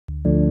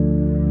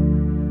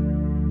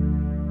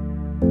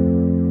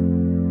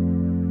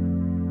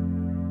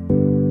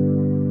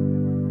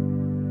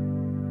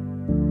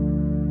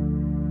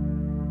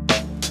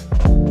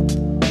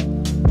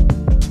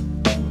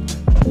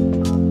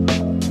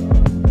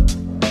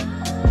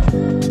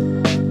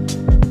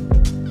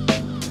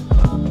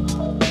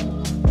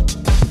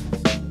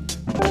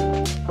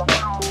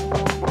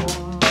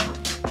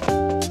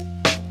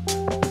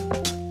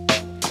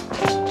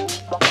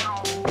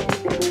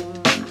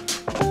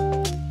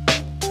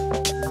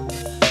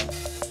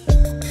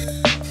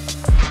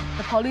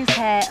police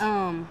had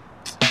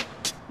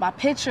my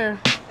picture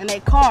in their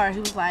car.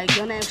 He was like,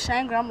 "Your name's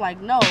Shanger?" I'm like,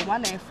 "No, my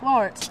name's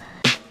Florence."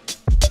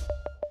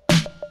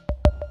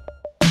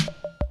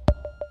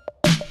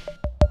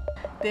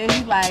 Then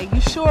he's like, "You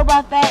sure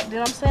about that?"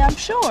 Then I'm saying, "I'm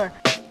sure."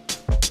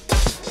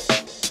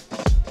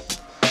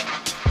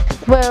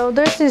 Well,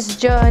 there's this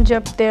judge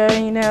up there,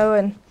 you know,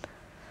 and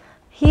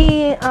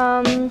he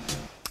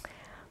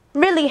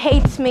really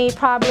hates me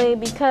probably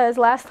because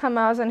last time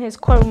I was in his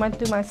courtroom I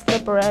threw my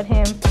slipper at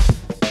him.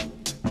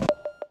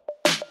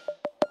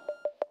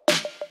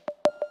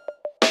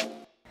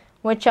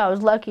 Which I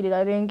was lucky that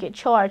I didn't get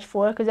charged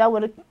for, because I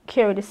would have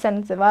carried a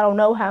sentence of I don't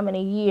know how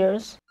many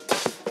years.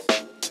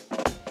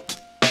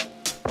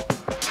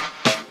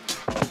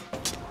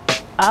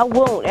 I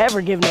won't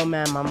ever give no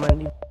man my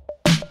money.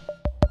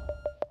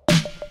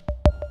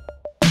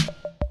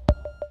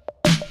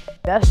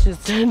 That's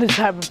just the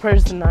type of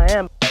person I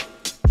am.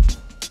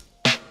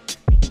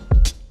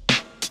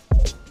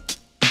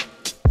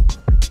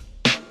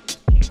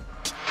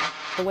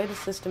 The way the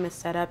system is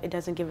set up, it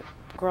doesn't give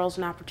girls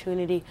an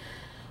opportunity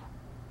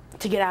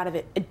to get out of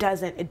it. It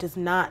doesn't. It does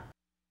not.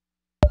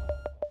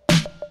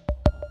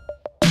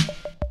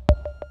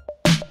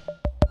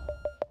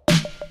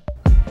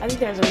 I think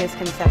there's a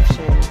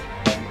misconception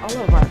all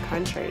over our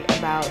country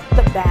about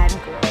the bad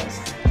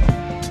girls,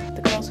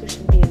 the girls who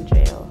should be in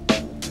jail.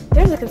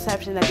 There's a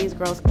conception that these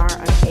girls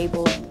are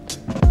unable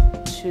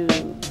to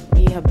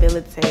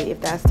rehabilitate, if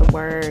that's the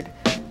word,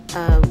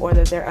 or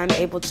that they're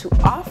unable to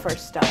offer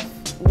stuff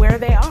where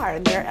they are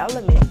in their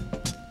element,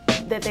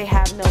 that they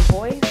have no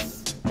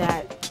voice,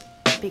 that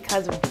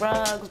because of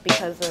drugs,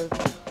 because of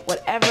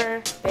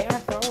whatever, they are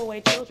throwaway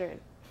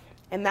children.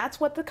 And that's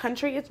what the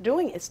country is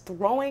doing, is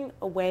throwing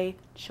away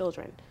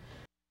children.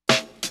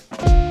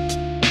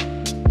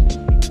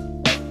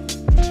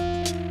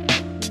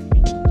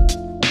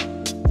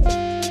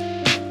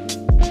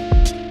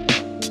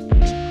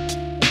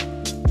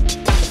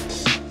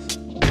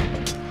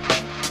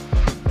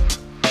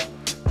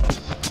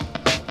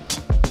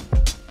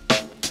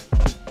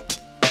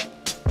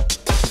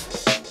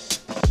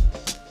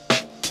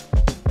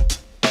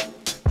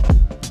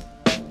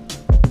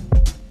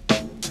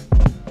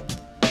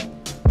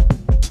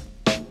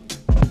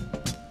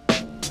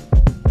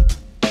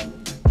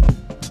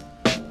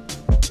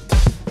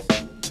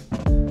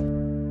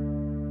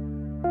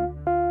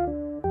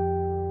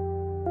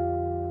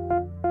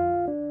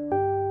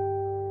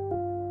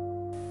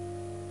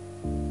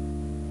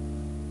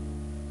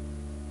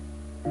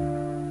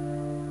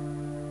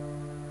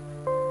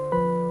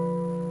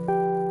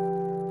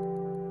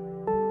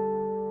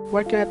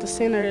 Working at the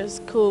center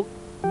is cool.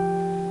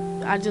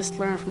 I just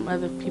learn from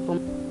other people.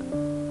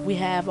 We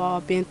have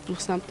all been through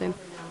something.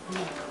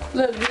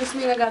 Look, this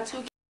means I got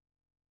 2